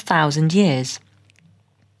 4,000 years.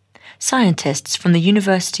 Scientists from the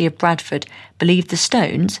University of Bradford believe the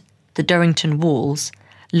stones, the Durrington Walls,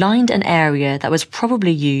 lined an area that was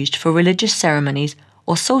probably used for religious ceremonies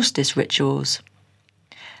or solstice rituals.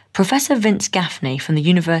 Professor Vince Gaffney from the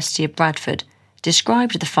University of Bradford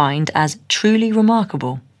described the find as truly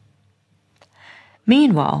remarkable.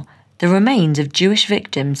 Meanwhile, the remains of Jewish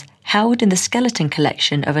victims held in the skeleton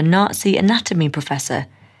collection of a Nazi anatomy professor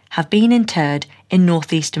have been interred in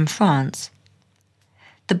northeastern France.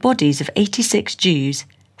 The bodies of 86 Jews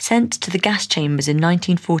sent to the gas chambers in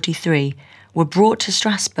 1943 were brought to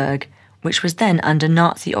Strasbourg, which was then under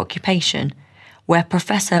Nazi occupation, where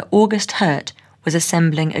Professor August Hirt was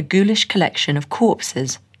assembling a ghoulish collection of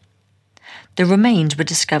corpses. The remains were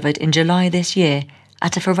discovered in July this year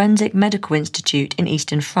at a forensic medical institute in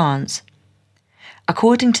eastern France.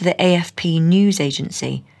 According to the AFP news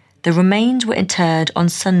agency, the remains were interred on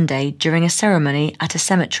Sunday during a ceremony at a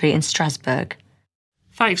cemetery in Strasbourg.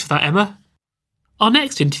 Thanks for that, Emma. Our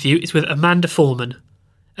next interview is with Amanda Foreman,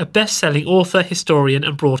 a best-selling author, historian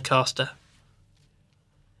and broadcaster.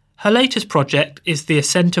 Her latest project is The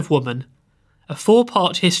Ascent of Woman, a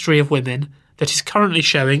 4-part history of women that is currently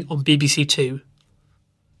showing on BBC Two.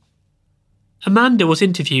 Amanda was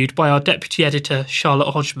interviewed by our deputy editor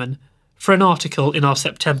Charlotte Hodgman for an article in our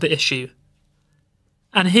September issue.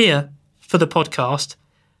 And here, for the podcast,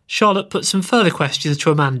 Charlotte put some further questions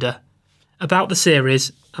to Amanda about the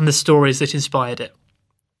series and the stories that inspired it.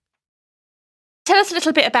 Tell us a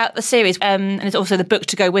little bit about the series and also the book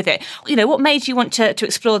to go with it. You know, what made you want to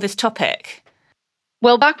explore this topic?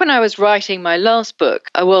 Well, back when I was writing my last book,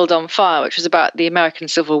 A World on Fire, which was about the American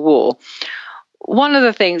Civil War, one of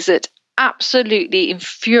the things that absolutely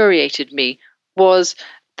infuriated me was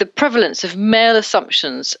the prevalence of male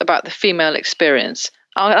assumptions about the female experience.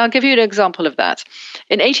 I'll give you an example of that.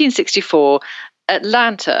 In 1864,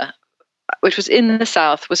 Atlanta, which was in the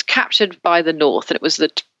South, was captured by the North, and it was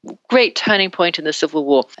the great turning point in the Civil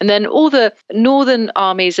War. And then all the northern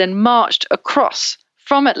armies then marched across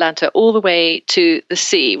from Atlanta all the way to the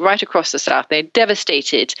sea, right across the South. They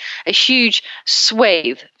devastated a huge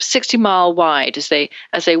swathe, 60 mile wide, as they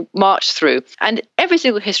marched through. And every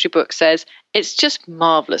single history book says it's just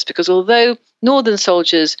marvelous, because although northern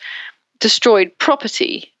soldiers destroyed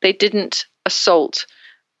property, they didn't assault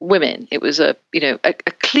women. It was a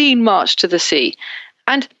clean march to the sea.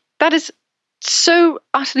 And that is so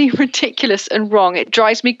utterly ridiculous and wrong. It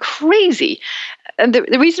drives me crazy. And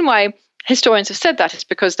the reason why historians have said that is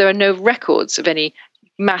because there are no records of any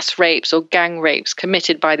mass rapes or gang rapes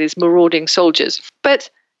committed by these marauding soldiers.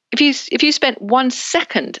 But if you spent 1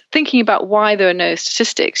 second thinking about why there are no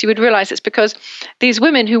statistics, you would realize it's because these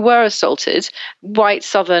women who were assaulted, white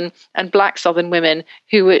Southern and black Southern women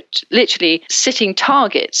who were literally sitting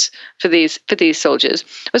targets for these soldiers,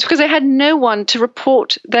 was because they had no one to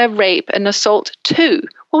report their rape and assault to.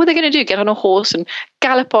 What were they going to do? Get on a horse and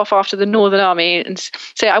gallop off after the Northern Army and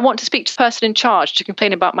say, I want to speak to the person in charge to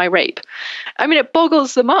complain about my rape? I mean, it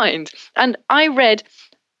boggles the mind. And I read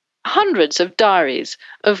hundreds of diaries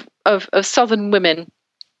of Southern women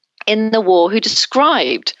in the war who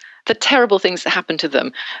described the terrible things that happened to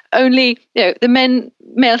them. Only, the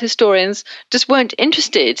male historians just weren't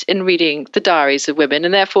interested in reading the diaries of women,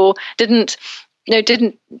 and therefore didn't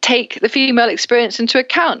take the female experience into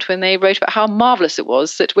account when they wrote about how marvelous it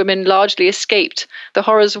was that women largely escaped the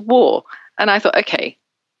horrors of war. And I thought, okay,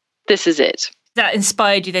 this is it. That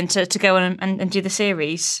inspired you then to go on and do the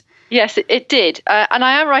series? Yes, it did. And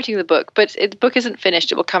I am writing the book, but the book isn't finished.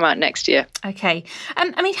 It will come out next year. Okay.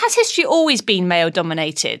 Has history always been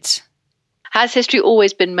male-dominated? Has history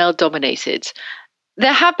always been male-dominated?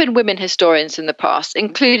 There have been women historians in the past,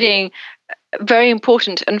 including very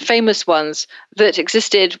important and famous ones that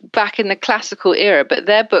existed back in the classical era, but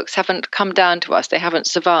their books haven't come down to us. They haven't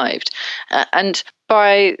survived. And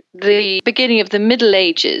by the beginning of the Middle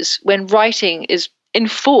Ages, when writing is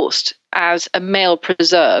enforced as a male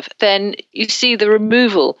preserve, then you see the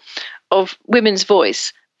removal of women's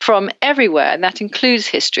voice from everywhere, and that includes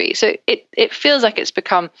history. So it feels like it's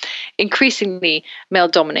become increasingly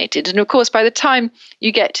male-dominated. And of course, by the time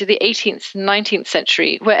you get to the 18th and 19th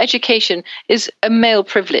century, where education is a male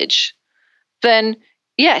privilege, then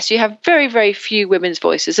yes, you have very, very few women's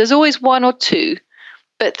voices. There's always one or two,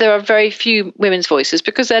 but there are very few women's voices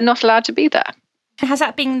because they're not allowed to be there. Has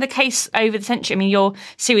that been the case over the century? I mean, your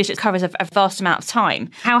series covers a vast amount of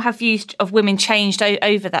time. How have views of women changed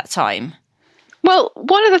over that time? Well,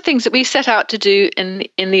 one of the things that we set out to do in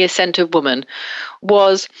The Ascent of Woman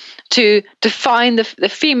was to define the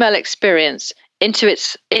female experience into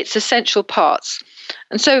its essential parts.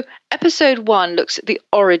 And so episode 1 looks at the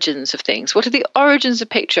origins of things. What are the origins of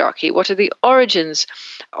patriarchy? What are the origins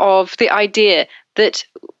of the idea that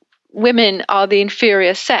women are the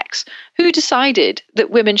inferior sex? Who decided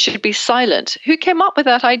that women should be silent? Who came up with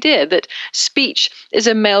that idea that speech is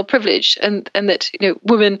a male privilege and that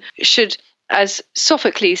women should, as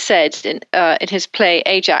Sophocles said in his play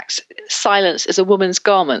Ajax, silence is a woman's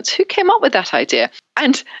garment? Who came up with that idea?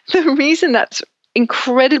 And the reason that's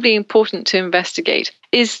incredibly important to investigate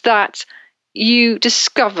is that you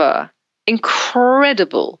discover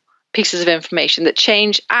incredible pieces of information that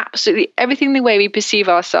change absolutely everything the way we perceive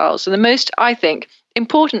ourselves. And the most, I think,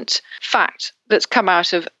 important fact that's come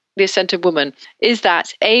out of The Ascent of Woman is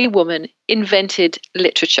that a woman invented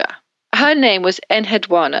literature. Her name was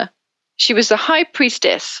Enheduanna. She was the high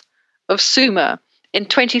priestess of Sumer in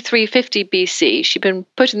 2350 BC. She'd been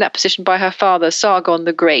put in that position by her father, Sargon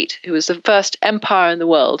the Great, who was the first empire in the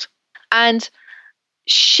world. And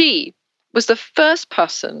she was the first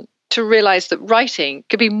person to realize that writing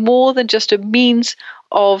could be more than just a means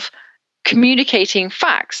of communicating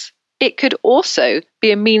facts. It could also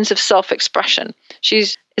be a means of self-expression. She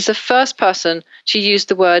is the first person to use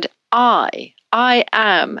the word I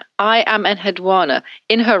am Enheduanna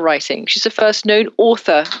in her writing. She's the first known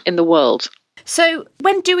author in the world. So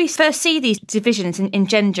when do we first see these divisions in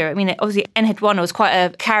gender? I mean, obviously Enheduanna was quite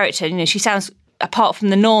a character. She sounds apart from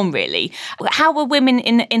the norm, really. How were women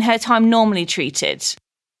in her time normally treated?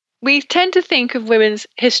 We tend to think of women's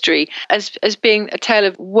history as being a tale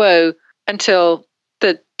of woe until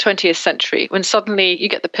the 20th century, when suddenly you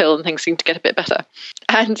get the pill and things seem to get a bit better.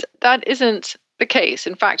 And that isn't the case.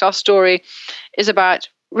 In fact, our story is about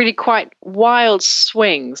really quite wild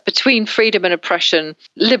swings between freedom and oppression,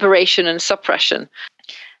 liberation and suppression.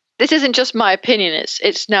 This isn't just my opinion,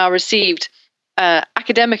 it's now received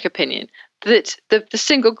academic opinion that the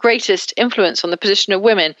single greatest influence on the position of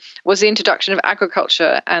women was the introduction of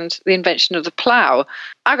agriculture and the invention of the plough.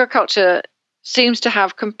 Agriculture seems to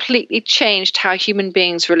have completely changed how human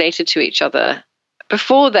beings related to each other.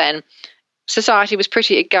 Before then, society was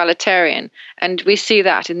pretty egalitarian, and we see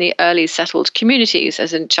that in the early settled communities,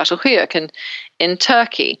 as in Çatalhöyük and in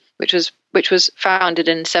Turkey, which was founded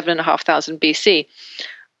in 7,500 BC.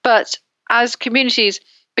 But as communities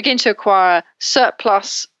begin to acquire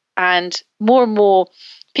surplus and more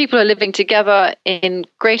people are living together in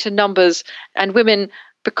greater numbers, and women,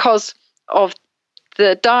 because of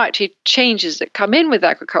the dietary changes that come in with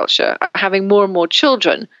agriculture, are having more and more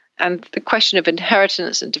children, and the question of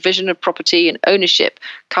inheritance and division of property and ownership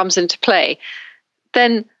comes into play,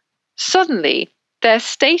 then suddenly their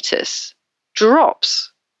status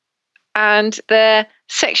drops and their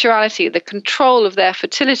sexuality, the control of their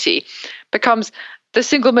fertility, becomes the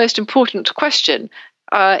single most important question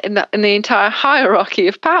in the entire hierarchy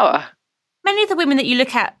of power. Many of the women that you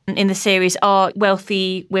look at in the series are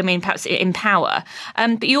wealthy women, perhaps in power.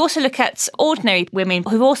 But you also look at ordinary women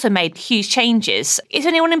who've also made huge changes. Is there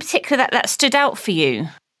anyone in particular that stood out for you?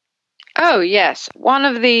 Oh, yes. One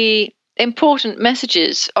of the important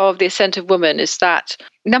messages of The Ascent of Woman is that,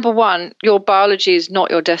 number one, your biology is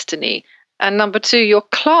not your destiny. And number two, your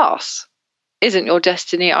class isn't your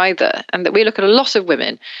destiny either. And that we look at a lot of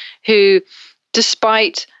women who,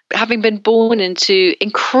 despite having been born into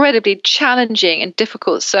incredibly challenging and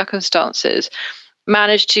difficult circumstances,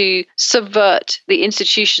 managed to subvert the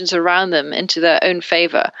institutions around them into their own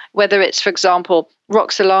favor. Whether it's, for example,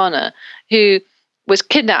 Roxolana, who was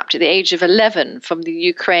kidnapped at the age of 11 from the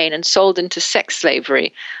Ukraine and sold into sex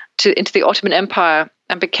slavery into the Ottoman Empire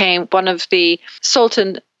and became one of the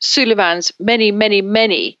Sultan Suleiman's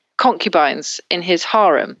many concubines in his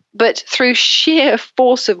harem. But through sheer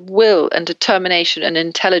force of will and determination and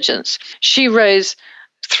intelligence, she rose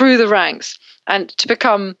through the ranks and to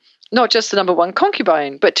become not just the number one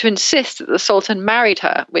concubine, but to insist that the Sultan married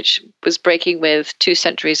her, which was breaking with 2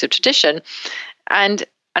 centuries of tradition. And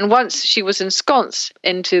once she was ensconced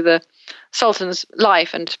into the Sultan's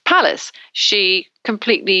life and palace, she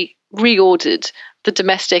completely reordered the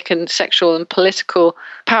domestic and sexual and political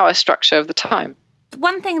power structure of the time.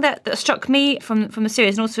 One thing that struck me from the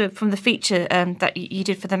series and also from the feature that you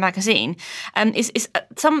did for the magazine is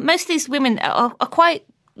most of these women are quite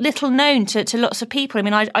little known to lots of people. I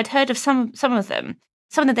mean, I'd heard of some of them.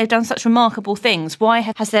 Some of them, they've done such remarkable things. Why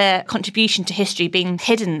has their contribution to history been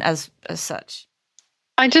hidden as such?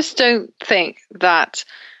 I just don't think that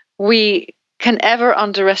we can ever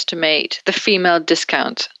underestimate the female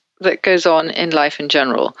discount that goes on in life in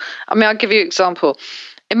general. I mean, I'll give you an example.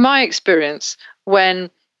 In my experience, when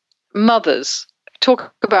mothers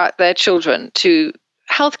talk about their children to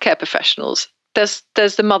healthcare professionals, there's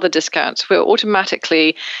the mother discount, where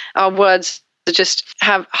automatically our words to just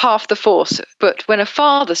have half the force. But when a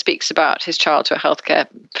father speaks about his child to a healthcare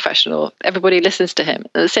professional, everybody listens to him.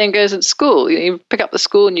 And the same goes at school. You pick up the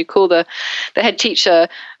school and you call the head teacher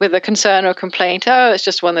with a concern or complaint. Oh, it's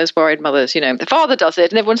just one of those worried mothers. The father does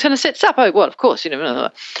it and everyone kind of sits up. Oh, well, of course, blah, blah, blah.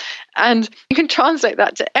 And you can translate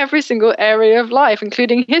that to every single area of life,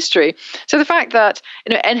 including history. So the fact that,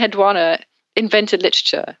 Enheduanna invented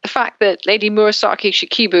literature, the fact that Lady Murasaki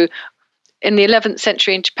Shikibu in the 11th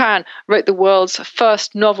century in Japan wrote the world's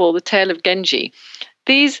first novel, The Tale of Genji.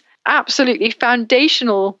 These absolutely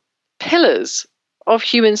foundational pillars of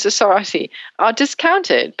human society are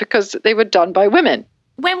discounted because they were done by women.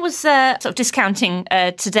 When was sort of discounting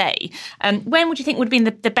today? When would you think would have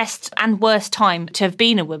been the best and worst time to have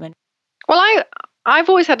been a woman? Well, I've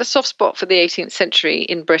always had a soft spot for the 18th century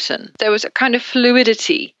in Britain. There was a kind of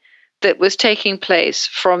fluidity that was taking place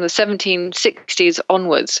from the 1760s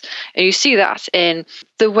onwards. And you see that in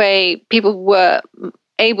the way people were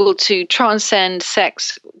able to transcend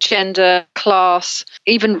sex, gender, class,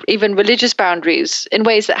 even religious boundaries in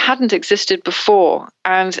ways that hadn't existed before.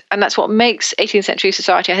 And that's what makes 18th century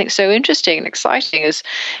society, I think, so interesting and exciting is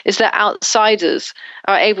that outsiders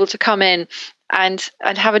are able to come in and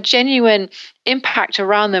have a genuine impact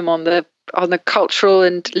around them on the cultural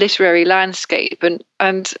and literary landscape.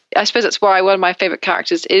 And I suppose that's why one of my favourite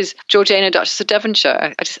characters is Georgiana, Duchess of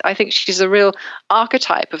Devonshire. I think she's a real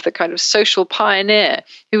archetype of the kind of social pioneer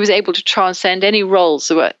who was able to transcend any roles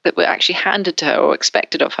that were actually handed to her or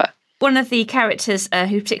expected of her. One of the characters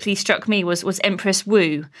who particularly struck me was Empress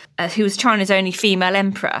Wu, who was China's only female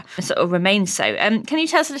emperor and sort of remains so. Can you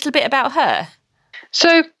tell us a little bit about her?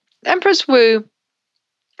 So Empress Wu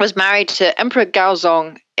was married to Emperor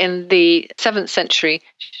Gaozong in the 7th century.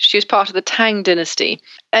 She was part of the Tang dynasty.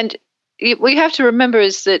 And what you have to remember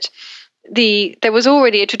is that there was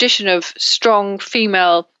already a tradition of strong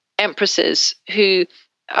female empresses who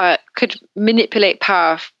could manipulate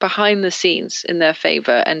power behind the scenes in their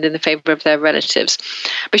favor and in the favor of their relatives.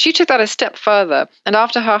 But she took that a step further. And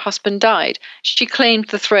after her husband died, she claimed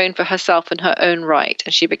the throne for herself in her own right.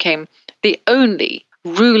 And she became the only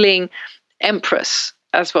ruling empress,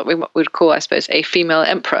 as what we would call, I suppose, a female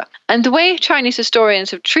emperor. And the way Chinese historians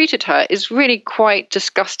have treated her is really quite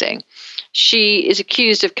disgusting. She is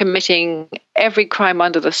accused of committing every crime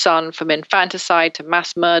under the sun, from infanticide to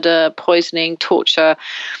mass murder, poisoning, torture,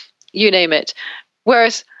 you name it.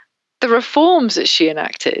 Whereas the reforms that she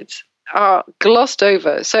enacted are glossed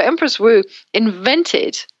over. So Empress Wu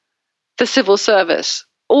invented the civil service,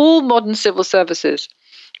 all modern civil services,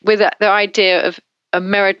 with the idea of a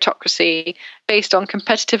meritocracy based on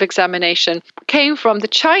competitive examination, came from the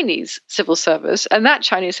Chinese civil service, and that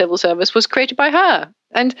Chinese civil service was created by her.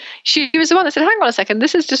 And she was the one that said, hang on a second,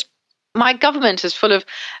 this is just, my government is full of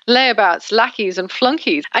layabouts, lackeys and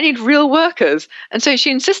flunkies. I need real workers. And so she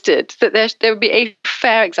insisted that there would be a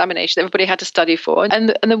fair examination that everybody had to study for, and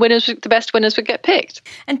the best winners would get picked.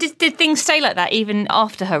 And did things stay like that even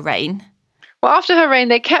after her reign? Well, after her reign,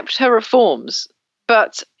 they kept her reforms,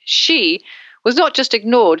 but she was not just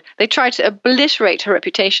ignored, they tried to obliterate her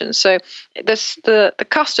reputation. So the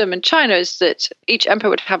custom in China is that each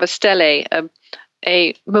emperor would have a stele,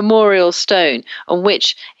 a memorial stone on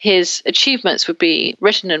which his achievements would be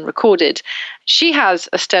written and recorded. She has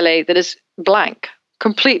a stele that is blank,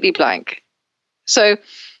 completely blank. So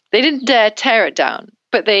they didn't dare tear it down,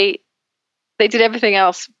 but they did everything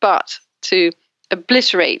else but to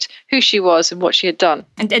obliterate who she was and what she had done.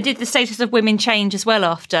 And did the status of women change as well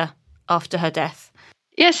after her death?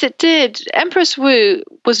 Yes, it did. Empress Wu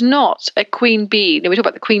was not a queen bee. We talk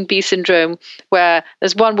about the queen bee syndrome, where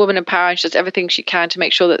there's one woman in power and she does everything she can to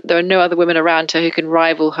make sure that there are no other women around her who can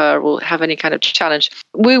rival her or have any kind of challenge.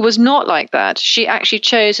 Wu was not like that. She actually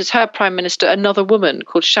chose as her prime minister another woman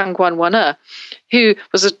called Shang Guanwan'e, who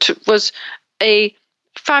was a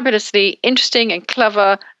fabulously interesting and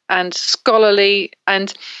clever and scholarly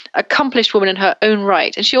and accomplished woman in her own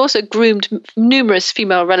right. And she also groomed numerous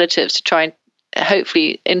female relatives to try and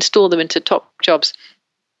hopefully install them into top jobs.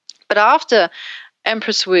 But after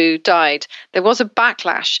Empress Wu died, there was a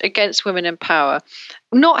backlash against women in power,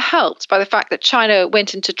 not helped by the fact that China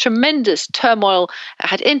went into tremendous turmoil, it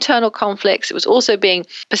had internal conflicts. It was also being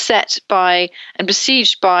beset by and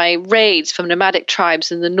besieged by raids from nomadic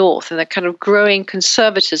tribes in the north, and the kind of growing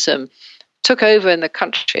conservatism took over in the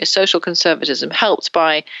country, a social conservatism helped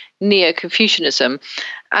by Neo-Confucianism.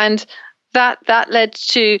 And that led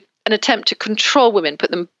to an attempt to control women, put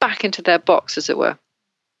them back into their box, as it were.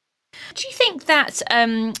 Do you think that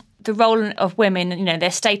the role of women, their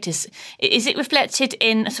status, is it reflected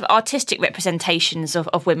in sort of artistic representations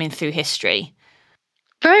of women through history?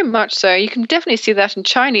 Very much so. You can definitely see that in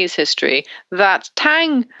Chinese history, that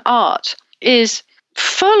Tang art is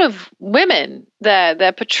full of women.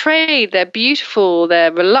 They're portrayed, they're beautiful,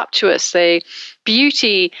 they're voluptuous.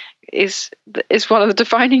 Beauty is one of the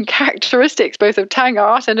defining characteristics both of Tang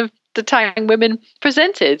art and of the Tang women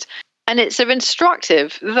presented. And it's so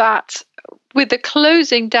instructive that with the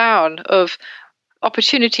closing down of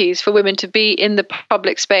opportunities for women to be in the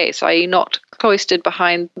public space, i.e. not cloistered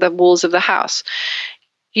behind the walls of the house,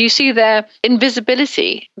 you see their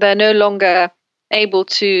invisibility. They're no longer able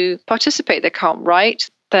to participate. They can't write.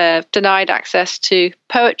 They're denied access to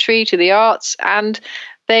poetry, to the arts, and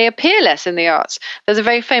they appear less in the arts. There's a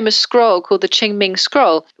very famous scroll called the Qingming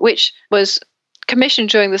Scroll, which was commissioned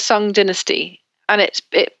during the Song dynasty, and it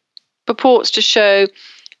purports to show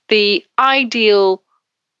the ideal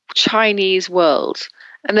Chinese world.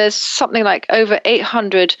 And there's something like over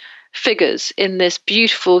 800 figures in this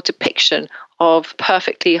beautiful depiction of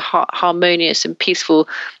perfectly harmonious and peaceful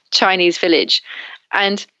Chinese village.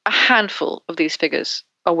 And a handful of these figures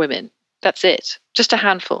are women. That's it. Just a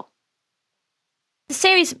handful. The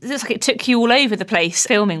series looks like it took you all over the place,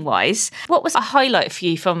 filming-wise. What was a highlight for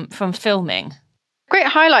you from filming? Great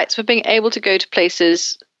highlights were being able to go to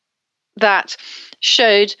places that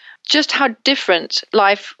showed just how different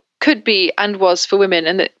life could be and was for women,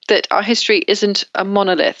 and that our history isn't a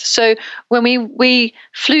monolith. So when we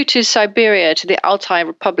flew to Siberia, to the Altai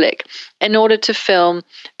Republic, in order to film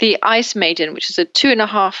the Ice Maiden, which is a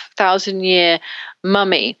 2,500-year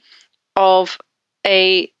mummy of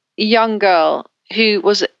a young girl who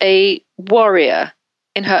was a warrior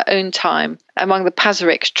in her own time among the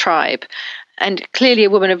Pazyryk tribe, and clearly a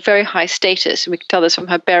woman of very high status, and we can tell this from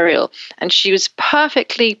her burial. And she was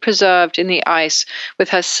perfectly preserved in the ice with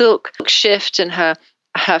her silk shift and her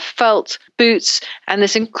felt boots and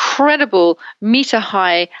this incredible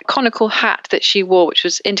meter-high conical hat that she wore, which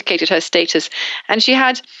was indicated her status. And she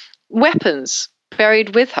had weapons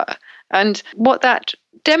buried with her. And what that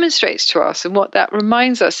demonstrates to us and what that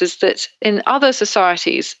reminds us is that in other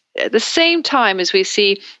societies, at the same time as we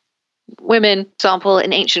see women, for example,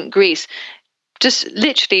 in ancient Greece, just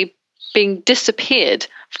literally being disappeared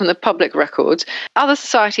from the public records, other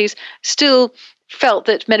societies still felt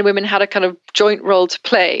that men and women had a kind of joint role to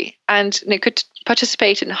play, and they could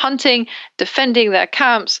participate in hunting, defending their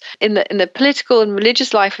camps, in the political and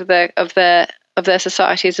religious life of their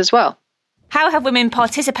societies as well. How have women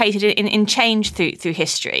participated in change through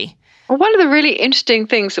history? Well, one of the really interesting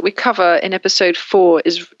things that we cover in episode 4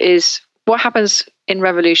 is what happens in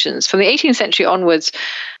revolutions. From the 18th century onwards,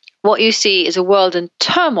 what you see is a world in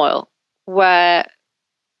turmoil where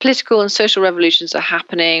political and social revolutions are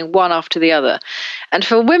happening one after the other. And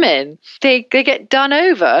for women, they get done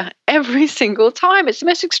over every single time. It's the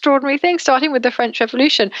most extraordinary thing, starting with the French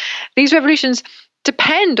Revolution. These revolutions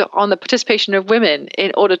depend on the participation of women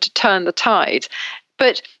in order to turn the tide.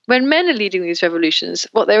 But when men are leading these revolutions,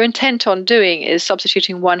 what they're intent on doing is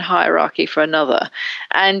substituting one hierarchy for another.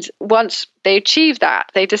 And once they achieve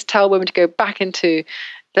that, they just tell women to go back into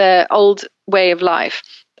their old way of life.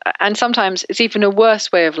 And sometimes it's even a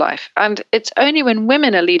worse way of life. And it's only when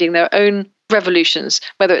women are leading their own revolutions,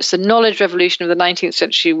 whether it's the knowledge revolution of the 19th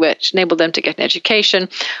century, which enabled them to get an education,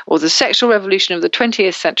 or the sexual revolution of the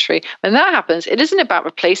 20th century, when that happens, it isn't about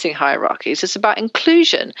replacing hierarchies, it's about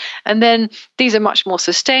inclusion. And then these are much more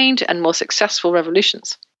sustained and more successful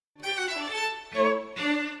revolutions.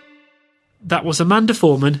 That was Amanda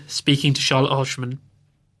Foreman speaking to Charlotte Hodgman.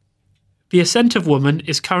 The Ascent of Woman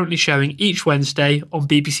is currently showing each Wednesday on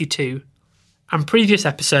BBC Two, and previous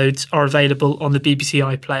episodes are available on the BBC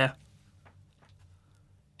iPlayer.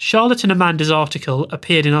 Charlotte and Amanda's article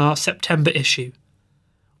appeared in our September issue,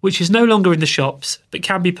 which is no longer in the shops but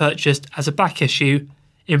can be purchased as a back issue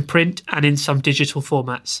in print and in some digital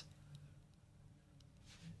formats.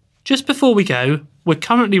 Just before we go, we're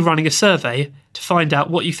currently running a survey to find out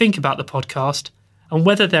what you think about the podcast and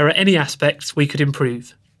whether there are any aspects we could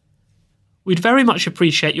improve. We'd very much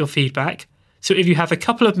appreciate your feedback, so if you have a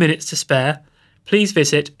couple of minutes to spare, please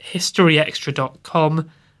visit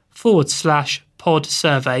historyextra.com/pod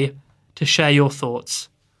survey to share your thoughts.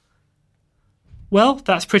 Well,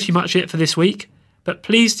 that's pretty much it for this week, but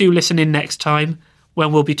please do listen in next time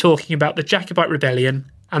when we'll be talking about the Jacobite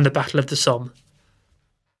Rebellion and the Battle of the Somme.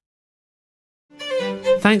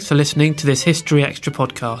 Thanks for listening to this History Extra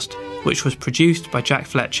podcast, which was produced by Jack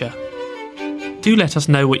Fletcher. Do let us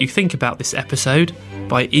know what you think about this episode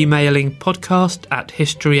by emailing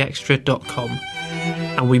podcast@historyextra.com,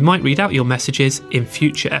 and we might read out your messages in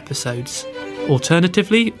future episodes.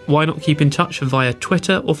 Alternatively, why not keep in touch via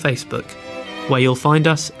Twitter or Facebook, where you'll find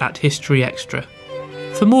us at History Extra.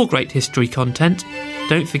 For more great history content,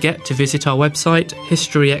 don't forget to visit our website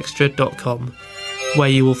historyextra.com, where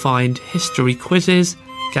you will find history quizzes,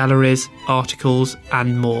 galleries, articles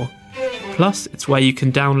and more. Plus, it's where you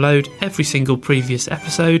can download every single previous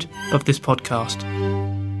episode of this podcast.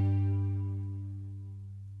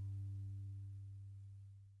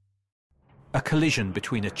 A collision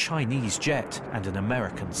between a Chinese jet and an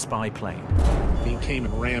American spy plane. He came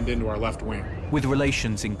and rammed into our left wing. With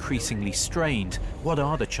relations increasingly strained, what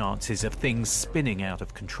are the chances of things spinning out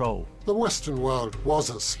of control? The Western world was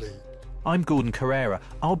asleep. I'm Gordon Carrera.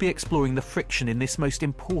 I'll be exploring the friction in this most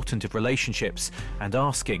important of relationships and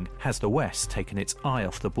asking, has the West taken its eye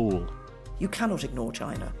off the ball? You cannot ignore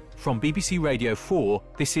China. From BBC Radio 4,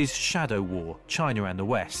 this is Shadow War, China and the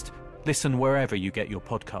West. Listen wherever you get your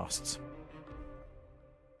podcasts.